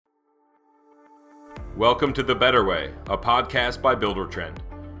Welcome to The Better Way, a podcast by Buildertrend.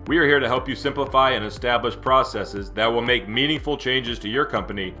 We are here to help you simplify and establish processes that will make meaningful changes to your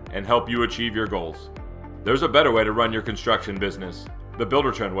company and help you achieve your goals. There's a better way to run your construction business, the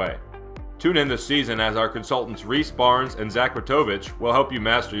Buildertrend way. Tune in this season as our consultants Reece and Zach will help you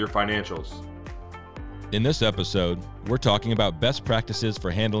master your financials. In this episode, we're talking about best practices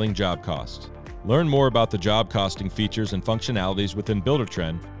for handling job costs. Learn more about the job costing features and functionalities within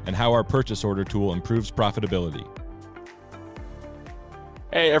Buildertrend and how our purchase order tool improves profitability.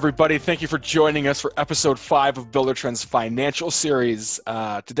 Hey everybody, thank you for joining us for episode 5 of Buildertrend's financial series.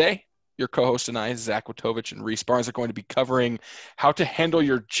 Today, your co-host and I, Zach and Reece Barnes, are going to be covering how to handle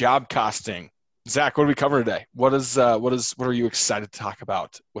your job costing. Zach, what are we covering today? What are you excited to talk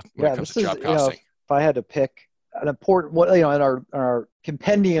about when it comes to job costing? If I had to pick an important one, in our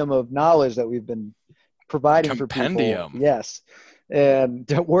compendium of knowledge that we've been providing for people. Yes. And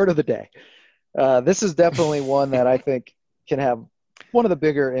word of the day. This is definitely one that I think can have one of the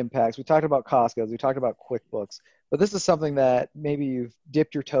bigger impacts. We talked about Costco, we talked about QuickBooks, but this is something that maybe you've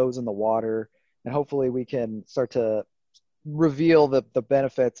dipped your toes in the water, and hopefully we can start to reveal the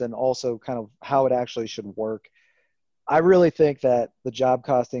benefits and also kind of how it actually should work. I really think that the job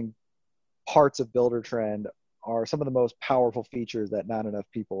costing parts of Buildertrend are some of the most powerful features that not enough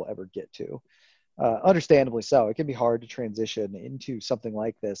people ever get to. Understandably so. It can be hard to transition into something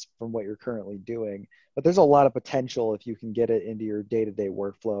like this from what you're currently doing, but there's a lot of potential if you can get it into your day-to-day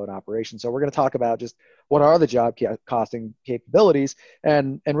workflow and operation. So we're going to talk about just what are the job costing capabilities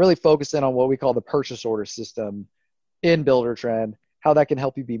and really focus in on what we call the purchase order system in Buildertrend, how that can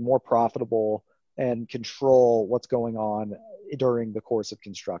help you be more profitable and control what's going on during the course of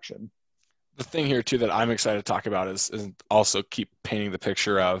construction. The thing here too that I'm excited to talk about is also keep painting the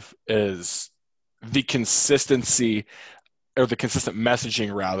picture of is the consistency or the consistent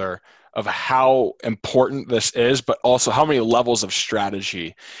messaging rather of how important this is, but also how many levels of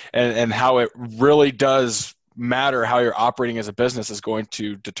strategy and how it really does matter how you're operating as a business is going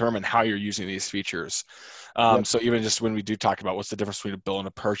to determine how you're using these features. Yep. So even just when we do talk about what's the difference between a bill and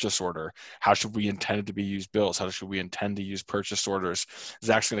a purchase order, how should we intend to be used bills? How should we intend to use purchase orders?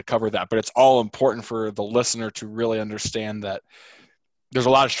 Zach's going to cover that, but it's all important for the listener to really understand that there's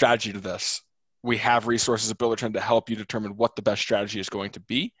a lot of strategy to this. We have resources at Buildertrend to help you determine what the best strategy is going to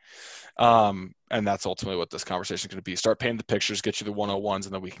be. And that's ultimately what this conversation is going to be. Start painting the pictures, get you the 101s,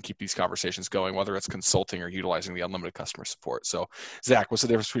 and then we can keep these conversations going, whether it's consulting or utilizing the unlimited customer support. So Zach, what's the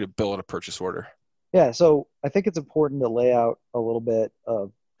difference between a bill and a purchase order? Yeah, so I think it's important to lay out a little bit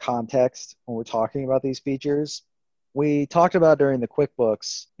of context when we're talking about these features. We talked about during the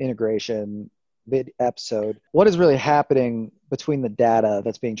QuickBooks integration episode, what is really happening between the data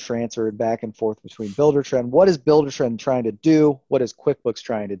that's being transferred back and forth between Buildertrend. What is Buildertrend trying to do? What is QuickBooks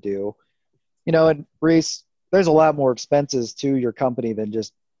trying to do? And Reece, there's a lot more expenses to your company than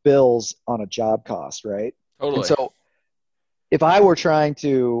just bills on a job cost, right? Totally. And so if I were trying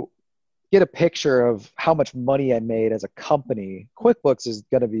to get a picture of how much money I made as a company, QuickBooks is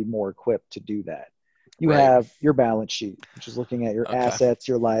going to be more equipped to do that. You have your balance sheet, which is looking at your assets,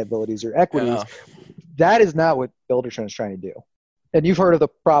 your liabilities, your equities. Yeah. That is not what Buildertrend is trying to do. And you've heard of the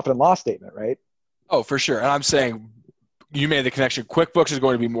profit and loss statement, right? Oh, for sure. And I'm saying you made the connection. QuickBooks is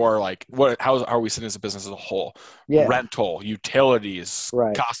going to be more like how are we sitting as a business as a whole? Yeah. Rental, utilities,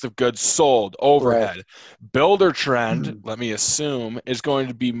 right. Cost of goods sold, overhead. Right. Buildertrend, let me assume, is going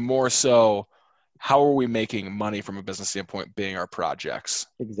to be more so how are we making money from a business standpoint being our projects?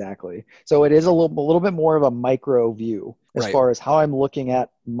 Exactly. So it is a little bit more of a micro view as far as how I'm looking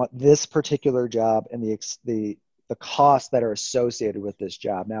at this particular job and the costs that are associated with this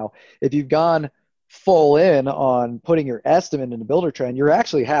job. Now, if you've gone full in on putting your estimate into Buildertrend, you're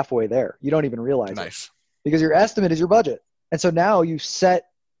actually halfway there. You don't even realize it because your estimate is your budget. And so now you set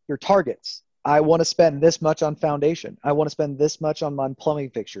your targets. I want to spend this much on foundation. I want to spend this much on plumbing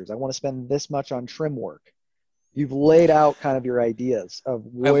fixtures. I want to spend this much on trim work. You've laid out kind of your ideas of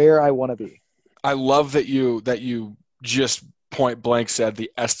where I want to be. I love that you just point blank said the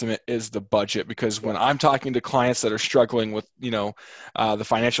estimate is the budget, because when I'm talking to clients that are struggling with, the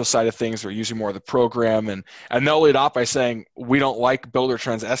financial side of things, or using more of the program, and they'll lead off by saying, we don't like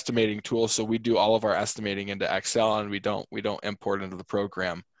Buildertrend's estimating tool, so we do all of our estimating into Excel and we don't import into the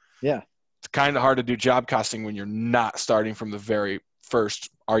program. Yeah. It's kind of hard to do job costing when you're not starting from the very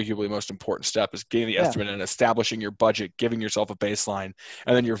first, arguably most important step is getting the estimate and establishing your budget, giving yourself a baseline,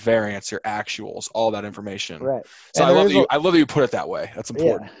 and then your variance, your actuals, all that information. Right. So I love that you put it that way. That's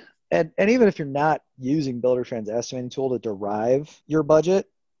important. Yeah. And even if you're not using Buildertrend's estimating tool to derive your budget,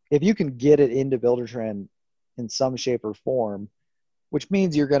 if you can get it into Buildertrend in some shape or form, which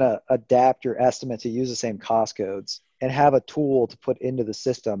means you're going to adapt your estimate to use the same cost codes and have a tool to put into the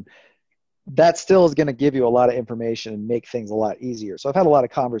system. That still is going to give you a lot of information and make things a lot easier. So I've had a lot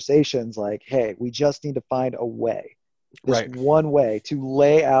of conversations like, hey, we just need to find a way, this one way to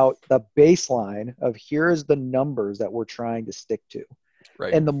lay out the baseline of here's the numbers that we're trying to stick to.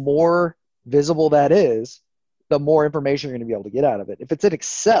 Right. And the more visible that is, the more information you're going to be able to get out of it. If it's in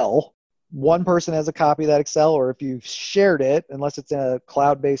Excel, one person has a copy of that Excel, or if you've shared it, unless it's in a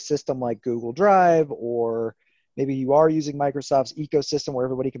cloud-based system like Google Drive, or maybe you are using Microsoft's ecosystem where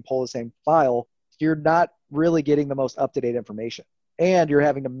everybody can pull the same file, you're not really getting the most up-to-date information. And you're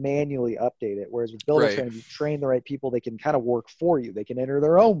having to manually update it. Whereas with Buildertrend, you train the right people, they can kind of work for you. They can enter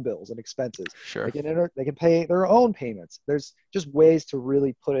their own bills and expenses. Sure. They can pay their own payments. There's just ways to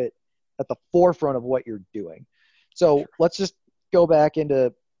really put it at the forefront of what you're doing. So let's just go back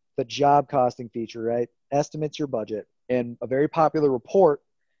into the job costing feature, right? Estimates your budget. And a very popular report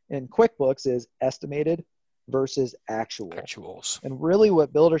in QuickBooks is estimated versus actuals. And really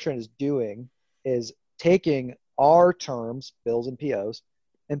what Buildertrend is doing is taking our terms, bills and POs,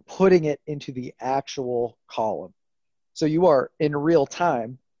 and putting it into the actual column. So you are in real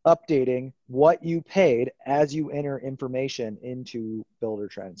time updating what you paid as you enter information into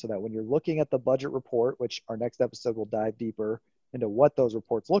Buildertrend, so that when you're looking at the budget report, which our next episode will dive deeper into what those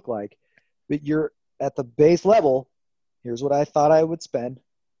reports look like, but you're at the base level, here's what I thought I would spend,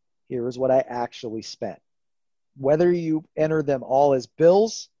 here's what I actually spent. Whether you enter them all as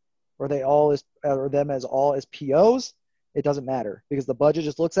bills or them as all as POs, it doesn't matter, because the budget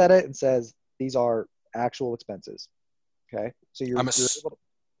just looks at it and says these are actual expenses. Okay, so you're able to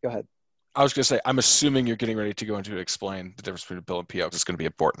go ahead. I was going to say, I'm assuming you're getting ready to go into explain the difference between a bill and PO, because it's going to be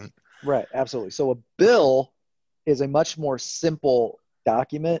important. Right, absolutely. So a bill is a much more simple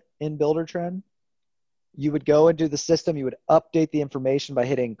document in Buildertrend. You would go into the system, you would update the information by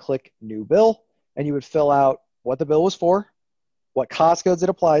hitting click new bill, and you would fill out what the bill was for, what cost codes it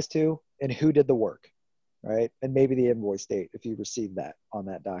applies to, and who did the work, right? And maybe the invoice date if you received that on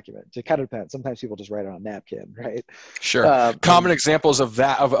that document. It kind of depends. Sometimes people just write it on a napkin, right? Sure. Common examples of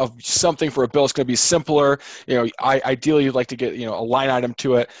that, of something for a bill is going to be simpler. Ideally you'd like to get, a line item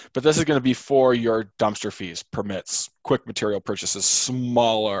to it, but this is going to be for your dumpster fees, permits, quick material purchases,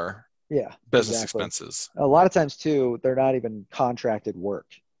 smaller business expenses. A lot of times too, they're not even contracted work.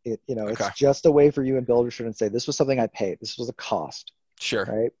 It's just a way for you in Buildertrend to say, this was something I paid. This was a cost. Sure.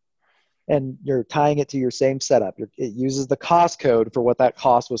 Right. And you're tying it to your same setup. It uses the cost code for what that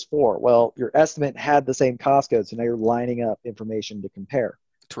cost was for. Well, your estimate had the same cost code, so now you're lining up information to compare.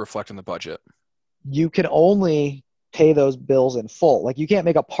 To reflect on the budget. You can only pay those bills in full. Like you can't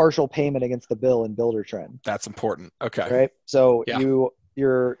make a partial payment against the bill in Buildertrend. That's important. Okay. Right. So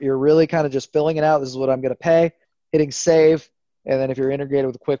you're really kind of just filling it out. This is what I'm going to pay, hitting save. And then if you're integrated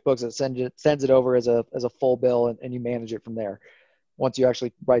with QuickBooks, it sends it over as a full bill, and you manage it from there once you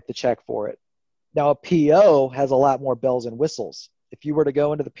actually write the check for it. Now, a PO has a lot more bells and whistles. If you were to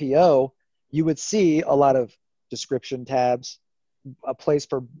go into the PO, you would see a lot of description tabs, a place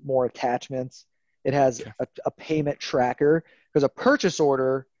for more attachments. It has a payment tracker, because a purchase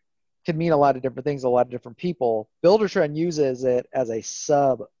order can mean a lot of different things to a lot of different people. Buildertrend uses it as a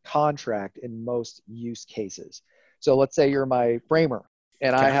subcontract in most use cases. So let's say you're my framer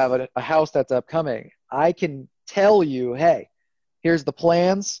and I have a house that's upcoming. I can tell you, hey, here's the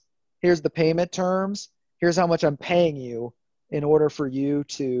plans, here's the payment terms, here's how much I'm paying you in order for you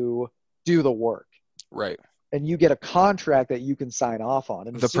to do the work. Right. And you get a contract that you can sign off on.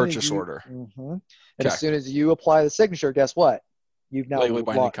 And the purchase order. Mm-hmm. And as soon as you apply the signature, guess what? You've now legally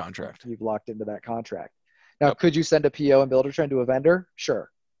binding contract. You've locked into that contract. Now, could you send a PO in Buildertrend to a vendor? Sure.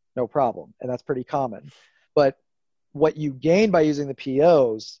 No problem. And that's pretty common. But what you gain by using the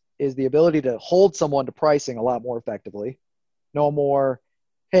POs is the ability to hold someone to pricing a lot more effectively. No more,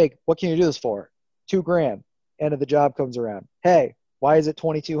 hey, what can you do this for? $2,000. End of the job comes around. Hey, why is it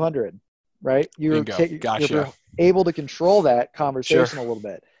 $2,200? Right? You're able to control that conversation a little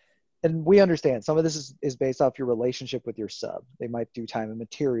bit. And we understand some of this is based off your relationship with your sub. They might do time and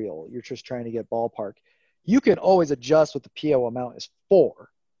material. You're just trying to get ballpark. You can always adjust what the PO amount is for.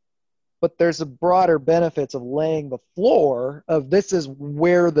 But there's a broader benefits of laying the floor of this is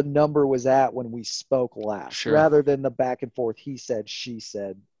where the number was at when we spoke last, rather than the back and forth he said, she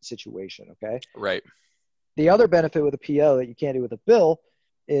said situation, okay? Right. The other benefit with a PO that you can't do with a bill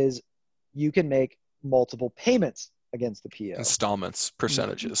is you can make multiple payments against the PO. Installments,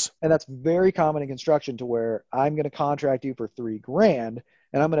 percentages. And that's very common in construction, to where I'm going to contract you for $3,000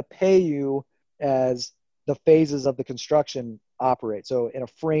 and I'm going to pay you as the phases of the construction operate. So in a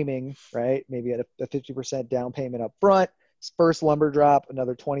framing, right, maybe at a 50% down payment up front, first lumber drop,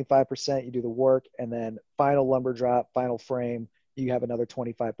 another 25%, you do the work, and then final lumber drop, final frame, you have another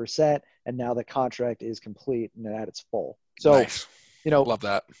 25%, and now the contract is complete and at its full. So, nice. Love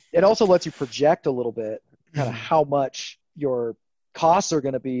that. It also lets you project a little bit kind of how much your costs are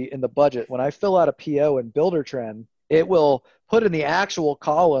going to be in the budget. When I fill out a PO in Buildertrend, it will put in the actual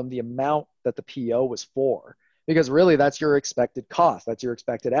column the amount that the PO was for, because really that's your expected cost. That's your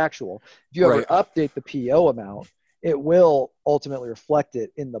expected actual. If you ever update the PO amount, it will ultimately reflect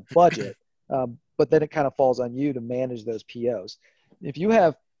it in the budget. But then it kind of falls on you to manage those POs. If you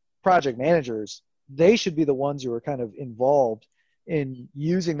have project managers, they should be the ones who are kind of involved in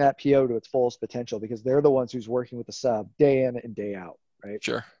using that PO to its fullest potential, because they're the ones who's working with the sub day in and day out, right?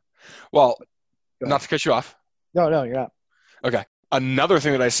 Sure. Well, not to cut you off. No, you're not. Okay. Another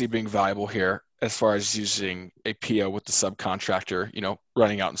thing that I see being valuable here, as far as using a PO with the subcontractor,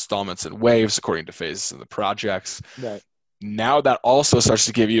 running out installments and waves according to phases of the projects. Right. Now that also starts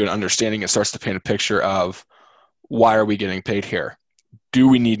to give you an understanding. It starts to paint a picture of, why are we getting paid here? Do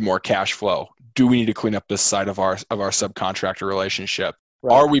we need more cash flow? Do we need to clean up this side of our subcontractor relationship?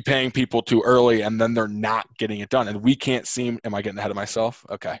 Right. Are we paying people too early and then they're not getting it done? And we can't seem, am I getting ahead of myself?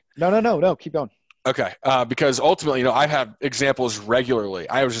 Okay. No, keep going. Okay. Because ultimately, I've had examples regularly.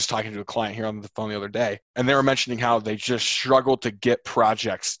 I was just talking to a client here on the phone the other day, and they were mentioning how they just struggled to get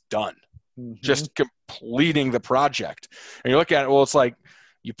projects done, just completing the project. And you look at it, well, it's like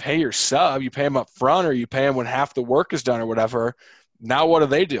you pay your sub, you pay them up front, or you pay them when half the work is done or whatever. Now what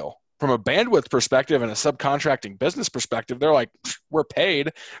do? From a bandwidth perspective and a subcontracting business perspective, they're like, we're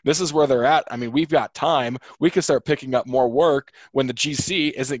paid. This is where they're at. I mean, we've got time. We can start picking up more work when the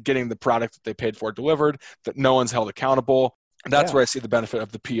GC isn't getting the product that they paid for delivered, that no one's held accountable. And that's where I see the benefit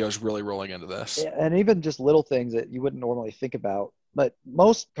of the POs really rolling into this. Yeah, and even just little things that you wouldn't normally think about. But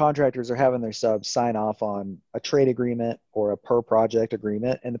most contractors are having their subs sign off on a trade agreement or a per project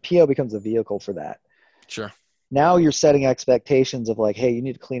agreement, and the PO becomes the vehicle for that. Sure. Now you're setting expectations of like, hey, you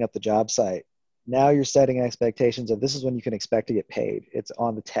need to clean up the job site. Now you're setting expectations of this is when you can expect to get paid. It's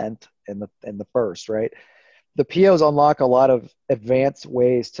on the 10th and the 1st, right? The POs unlock a lot of advanced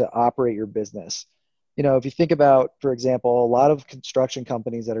ways to operate your business. If you think about, for example, a lot of construction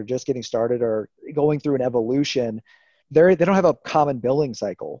companies that are just getting started or going through an evolution, they don't have a common billing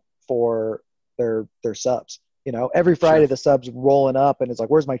cycle for their subs. Every Friday the subs rolling up and it's like,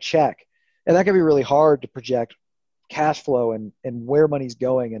 where's my check? And that can be really hard to project cash flow and where money's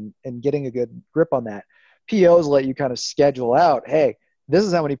going and getting a good grip on that. POs let you kind of schedule out, hey, this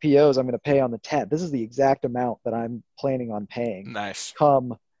is how many POs I'm going to pay on the 10th. This is the exact amount that I'm planning on paying. Nice.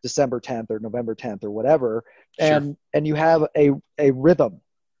 Come December 10th or November 10th or whatever. And you have a rhythm,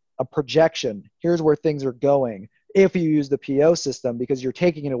 a projection. Here's where things are going. If you use the PO system, because you're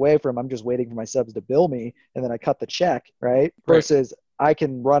taking it away from, I'm just waiting for my subs to bill me and then I cut the check, right? Versus I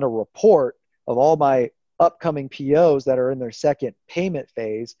can run a report of all my upcoming POs that are in their second payment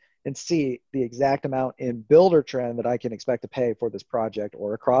phase and see the exact amount in Buildertrend that I can expect to pay for this project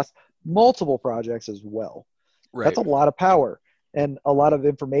or across multiple projects as well. Right. That's a lot of power and a lot of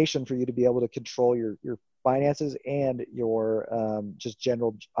information for you to be able to control your finances and your just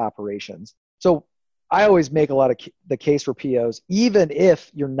general operations. So I always make a lot of the case for POs, even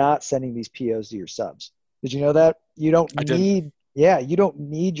if you're not sending these POs to your subs. Did you know that? You don't need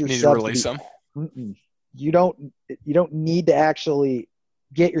your subs to release them. You don't need to actually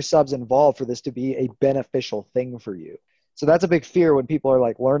get your subs involved for this to be a beneficial thing for you. So that's a big fear when people are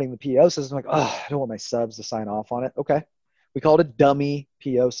like learning the PO system, like, oh, I don't want my subs to sign off on it. Okay. We call it a dummy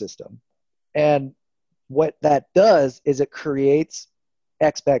PO system. And what that does is it creates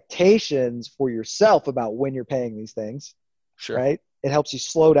expectations for yourself about when you're paying these things. Sure. Right? It helps you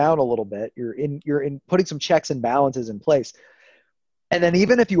slow down a little bit. You're in putting some checks and balances in place. And then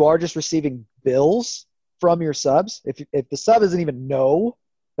even if you are just receiving bills from your subs, if the sub doesn't even know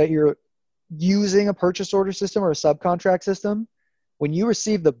that you're using a purchase order system or a subcontract system, when you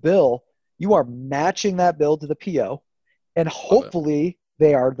receive the bill, you are matching that bill to the PO, and hopefully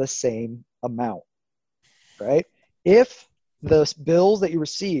they are the same amount, right? If the bills that you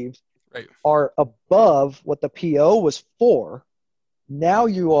received are above what the PO was for, now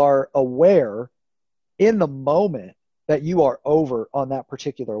you are aware in the moment that you are over on that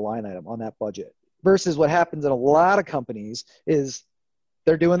particular line item, on that budget. Versus what happens in a lot of companies is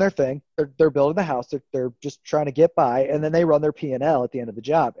they're doing their thing. They're building the house. They're just trying to get by, and then they run their P&L at the end of the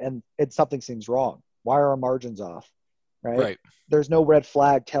job, and something seems wrong. Why are our margins off? Right? There's no red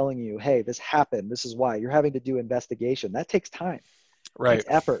flag telling you, hey, this happened. This is why. You're having to do investigation. That takes time. Right. It's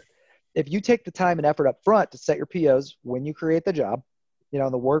effort. If you take the time and effort up front to set your POs when you create the job, the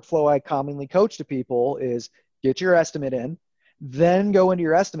workflow I commonly coach to people is get your estimate in, then go into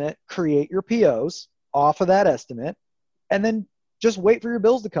your estimate, create your POs off of that estimate, and then just wait for your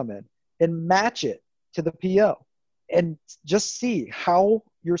bills to come in and match it to the PO and just see how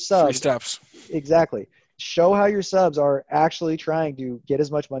your subs. 3 steps. Exactly. Show how your subs are actually trying to get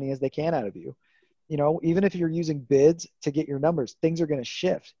as much money as they can out of you. You know, even if you're using bids to get your numbers, things are going to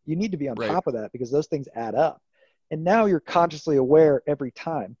shift. You need to be on top of that because those things add up. And now you're consciously aware every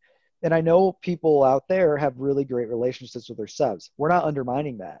time. And I know people out there have really great relationships with their subs. We're not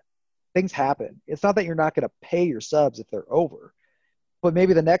undermining that. Things happen. It's not that you're not going to pay your subs if they're over, but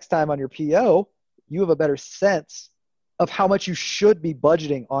maybe the next time on your PO, you have a better sense of how much you should be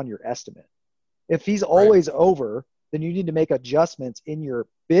budgeting on your estimate. If he's always over, then you need to make adjustments in your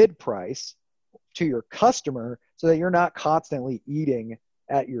bid price to your customer so that you're not constantly eating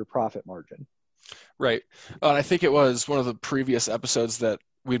at your profit margin. Right. I think it was one of the previous episodes that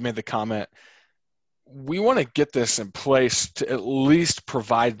we'd made the comment, we want to get this in place to at least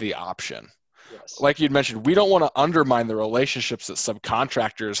provide the option. Yes. Like you'd mentioned, we don't want to undermine the relationships that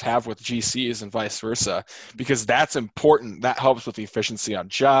subcontractors have with GCs and vice versa, because that's important. That helps with the efficiency on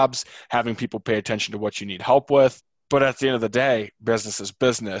jobs, having people pay attention to what you need help with. But at the end of the day, business is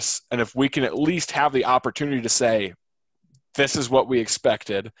business. And if we can at least have the opportunity to say, this is what we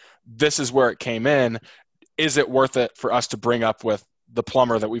expected, this is where it came in, is it worth it for us to bring up with the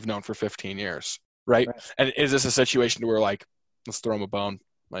plumber that we've known for 15 years, right? And is this a situation where, like, let's throw him a bone,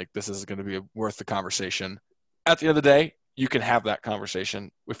 like this is going to be worth the conversation? At the end of the day, you can have that conversation.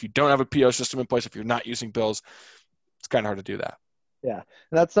 If you don't have a PO system in place, if you're not using bills, it's kind of hard to do that. Yeah, and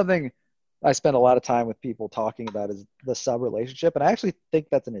that's something I spend a lot of time with people talking about, is the sub relationship. And I actually think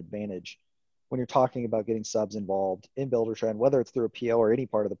that's an advantage when you're talking about getting subs involved in Buildertrend, whether it's through a PO or any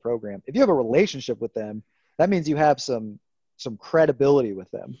part of the program. If you have a relationship with them, that means you have some credibility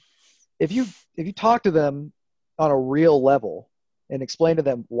with them. If you talk to them on a real level and explain to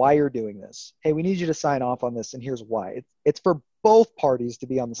them why you're doing this, hey, we need you to sign off on this, and here's why. It's for both parties to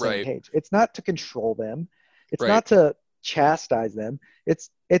be on the same page. It's not to control them. It's not to chastise them. It's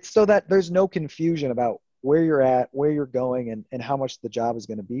so that there's no confusion about where you're at, where you're going, and how much the job is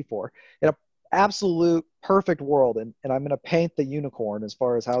going to be for. In an absolute perfect world, and I'm going to paint the unicorn as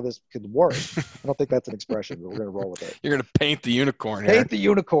far as how this could work. I don't think that's an expression, but we're going to roll with it. You're going to paint the unicorn here. Paint the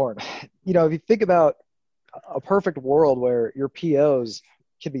unicorn. You know, if you think about a perfect world where your POs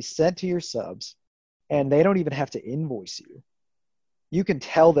can be sent to your subs and they don't even have to invoice you. You can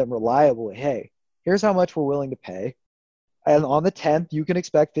tell them reliably, hey, here's how much we're willing to pay. And on the 10th, you can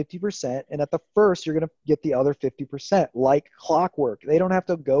expect 50%. And at the first, you're going to get the other 50%, like clockwork. They don't have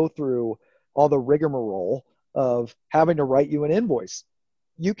to go through all the rigmarole of having to write you an invoice.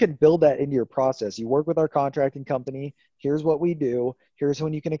 You can build that into your process. You work with our contracting company. Here's what we do. Here's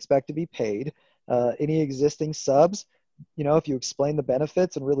when you can expect to be paid. Any existing subs, you know, if you explain the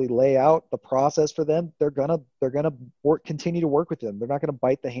benefits and really lay out the process for them, they're gonna continue to work with them. They're not gonna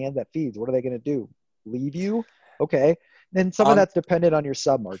bite the hand that feeds. What are they gonna do? Leave you? Okay. Then some of that's dependent on your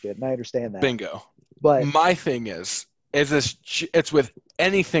sub market, and I understand that. Bingo. But my thing is this, it's with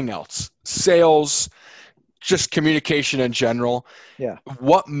anything else, sales, just communication in general. Yeah.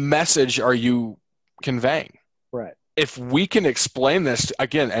 What message are you conveying? Right. If we can explain this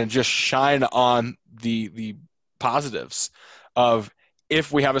again and just shine on the positives of,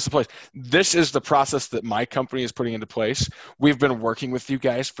 if we have this in place, this is the process that my company is putting into place. We've been working with you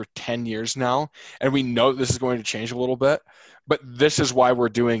guys for 10 years now, and we know this is going to change a little bit, but this is why we're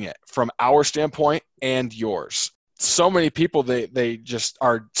doing it from our standpoint and yours. So many people, they just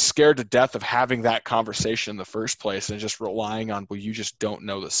are scared to death of having that conversation in the first place and just relying on, well, you just don't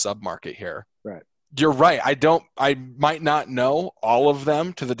know the sub-market here. Right. You're right. I might not know all of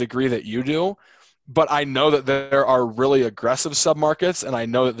them to the degree that you do, but I know that there are really aggressive submarkets, and I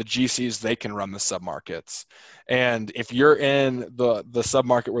know that the GCs, they can run the submarkets. And if you're in the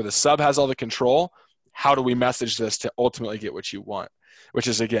submarket where the sub has all the control, how do we message this to ultimately get what you want? Which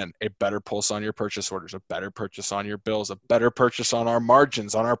is, again, a better pulse on your purchase orders, a better purchase on your bills, a better purchase on our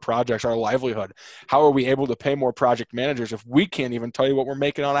margins, on our projects, our livelihood. How are we able to pay more project managers if we can't even tell you what we're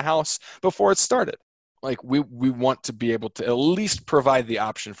making on a house before it started? Like, we want to be able to at least provide the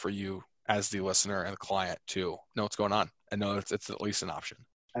option for you as the listener and the client to know what's going on and know it's at least an option.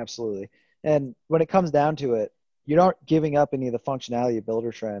 Absolutely. And when it comes down to it, you're not giving up any of the functionality of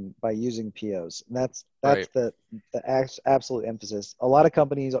Buildertrend by using POs. And that's Right. the absolute emphasis. A lot of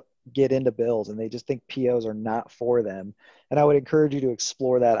companies get into bills and they just think POs are not for them. And I would encourage you to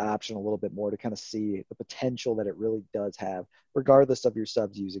explore that option a little bit more to kind of see the potential that it really does have, regardless of your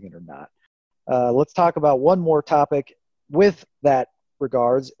subs using it or not. Let's talk about one more topic with that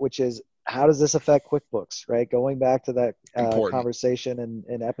regards, which is how does this affect QuickBooks, right? Going back to that conversation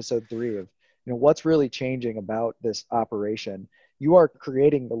in episode 3 of, what's really changing about this operation. You are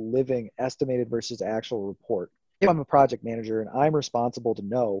creating the living estimated versus actual report. If I'm a project manager and I'm responsible to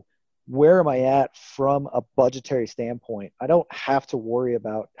know where am I at from a budgetary standpoint, I don't have to worry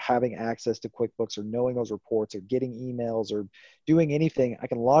about having access to QuickBooks or knowing those reports or getting emails or doing anything. I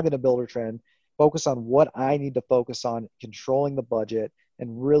can log into Buildertrend, focus on what I need to focus on, controlling the budget,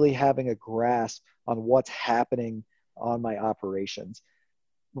 and really having a grasp on what's happening on my operations.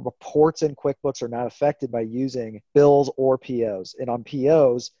 Reports in QuickBooks are not affected by using bills or POs. And on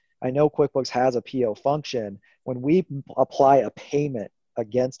POs, I know QuickBooks has a PO function. When we apply a payment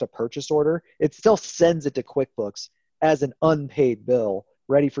against a purchase order, it still sends it to QuickBooks as an unpaid bill,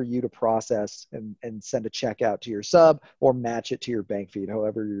 ready for you to process and send a check out to your sub or match it to your bank feed,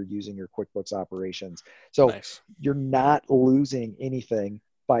 however you're using your QuickBooks operations. So nice. You're not losing anything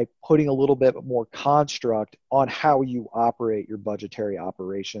by putting a little bit more construct on how you operate your budgetary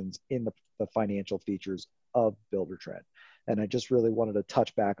operations in the financial features of Buildertrend. And I just really wanted to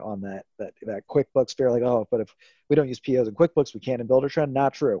touch back on that QuickBooks fear, like, oh, but if we don't use POs in QuickBooks, we can't in Buildertrend.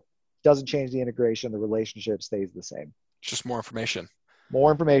 Not true. Doesn't change the integration. The relationship stays the same. It's just more information. More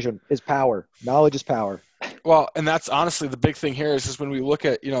information is power. Knowledge is power. Well, and that's honestly the big thing here is when we look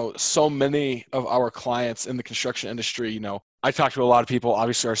at, so many of our clients in the construction industry, I talk to a lot of people,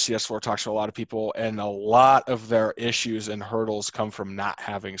 obviously our CS floor talks to a lot of people, and a lot of their issues and hurdles come from not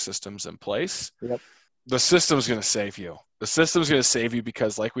having systems in place. Yep. The system's going to save you. The system's going to save you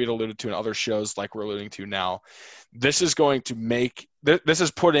because, like we had alluded to in other shows, like we're alluding to now, this is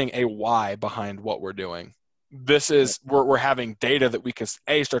putting a why behind what we're doing. We're having data that we can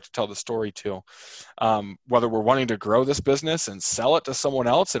start to tell the story to, whether we're wanting to grow this business and sell it to someone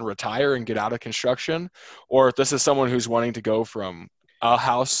else and retire and get out of construction, or if this is someone who's wanting to go from a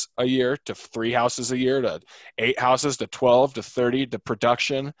house a year to 3 houses a year to 8 houses to 12 to 30 to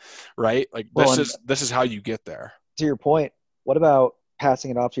production, right? Like this is how you get there. To your point, what about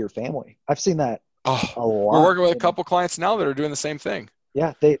passing it off to your family? I've seen that a lot. We're working with a couple clients now that are doing the same thing.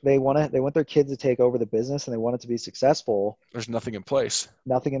 Yeah, they want their kids to take over the business and they want it to be successful. There's nothing in place.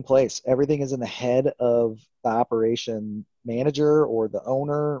 Nothing in place. Everything is in the head of the operation manager or the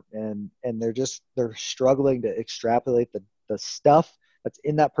owner, and they're struggling to extrapolate the stuff that's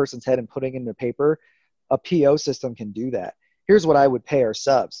in that person's head and putting it into paper. A PO system can do that. Here's what I would pay our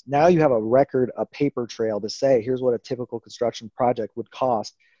subs. Now you have a paper trail to say, here's what a typical construction project would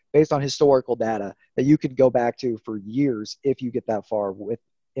cost based on historical data that you could go back to for years if you get that far with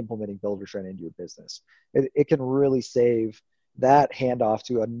implementing Buildertrend into your business. It can really save that handoff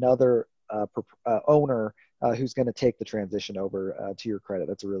to another owner who's going to take the transition over to your credit.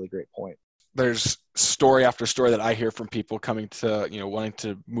 That's a really great point. There's story after story that I hear from people coming to, wanting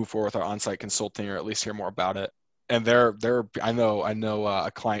to move forward with our on-site consulting or at least hear more about it. And I know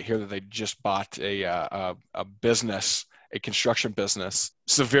a client here that they just bought a business, a construction business,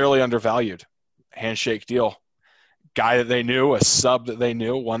 severely undervalued, handshake deal. Guy that they knew, a sub that they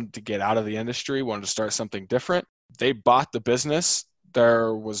knew, wanted to get out of the industry, wanted to start something different. They bought the business.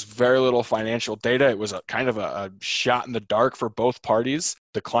 There was very little financial data. It was kind of a shot in the dark for both parties.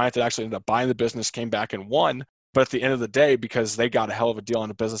 The client that actually ended up buying the business came back and won. But at the end of the day, because they got a hell of a deal on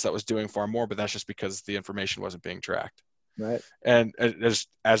a business that was doing far more, but that's just because the information wasn't being tracked. Right. And it was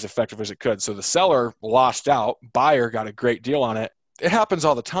as effective as it could. So the seller lost out, buyer got a great deal on it. It happens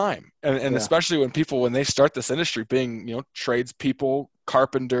all the time. And especially when they start this industry being, tradespeople,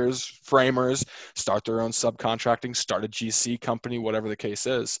 carpenters, framers, start their own subcontracting, start a GC company, whatever the case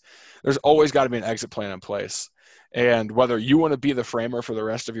is, there's always got to be an exit plan in place. And whether you want to be the framer for the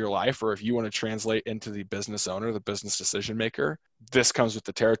rest of your life, or if you want to translate into the business owner, the business decision maker, this comes with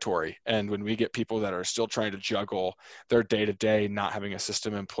the territory. And when we get people that are still trying to juggle their day-to-day, not having a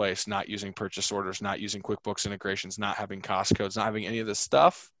system in place, not using purchase orders, not using QuickBooks integrations, not having cost codes, not having any of this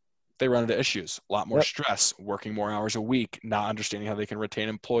stuff, they run into issues. A lot more stress, working more hours a week, not understanding how they can retain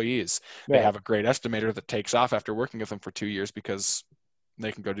employees. They have a great estimator that takes off after working with them for 2 years because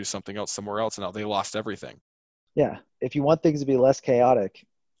they can go do something else somewhere else, and now they lost everything. Yeah. If you want things to be less chaotic,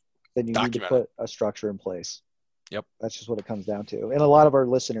 then you need to put a structure in place. Yep. That's just what it comes down to. And a lot of our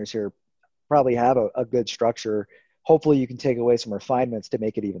listeners here probably have a good structure. Hopefully you can take away some refinements to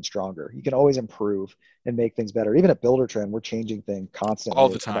make it even stronger. You can always improve and make things better. Even at Buildertrend, we're changing things constantly. All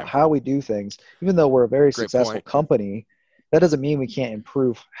the time. About how we do things. Even though we're a very successful company, that doesn't mean we can't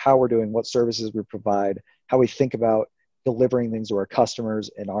improve how we're doing, what services we provide, how we think about delivering things to our customers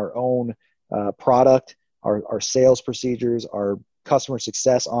and our own product, our sales procedures, our customer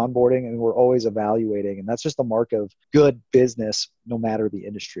success onboarding, and we're always evaluating. And that's just the mark of good business, no matter the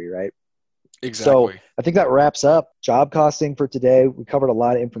industry, right? Exactly. So I think that wraps up job costing for today. We covered a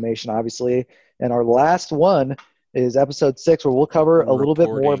lot of information, obviously. And our last one is episode 6, where we'll cover a little bit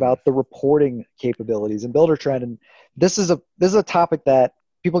more about the reporting capabilities in Buildertrend. And this is a topic that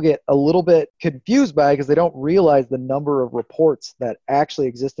people get a little bit confused by because they don't realize the number of reports that actually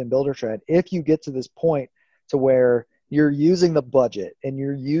exist in Buildertrend. If you get to this point to where you're using the budget and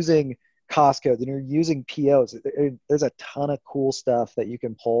you're using cost codes and you're using POs, there's a ton of cool stuff that you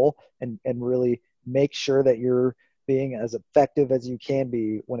can pull and really make sure that you're being as effective as you can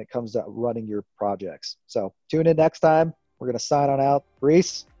be when it comes to running your projects. So tune in next time. We're going to sign on out.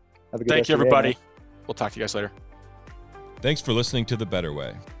 Reece, have a good Thank you, rest of your everybody. day, man. We'll talk to you guys later. Thanks for listening to The Better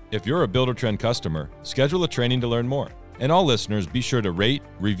Way. If you're a Buildertrend customer, schedule a training to learn more. And all listeners, be sure to rate,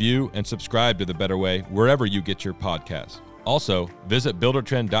 review, and subscribe to The Better Way wherever you get your podcasts. Also, visit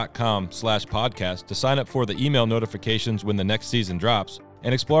buildertrend.com/podcast to sign up for the email notifications when the next season drops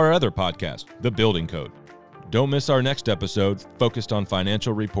and explore our other podcast, The Building Code. Don't miss our next episode focused on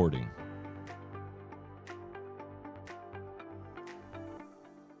financial reporting.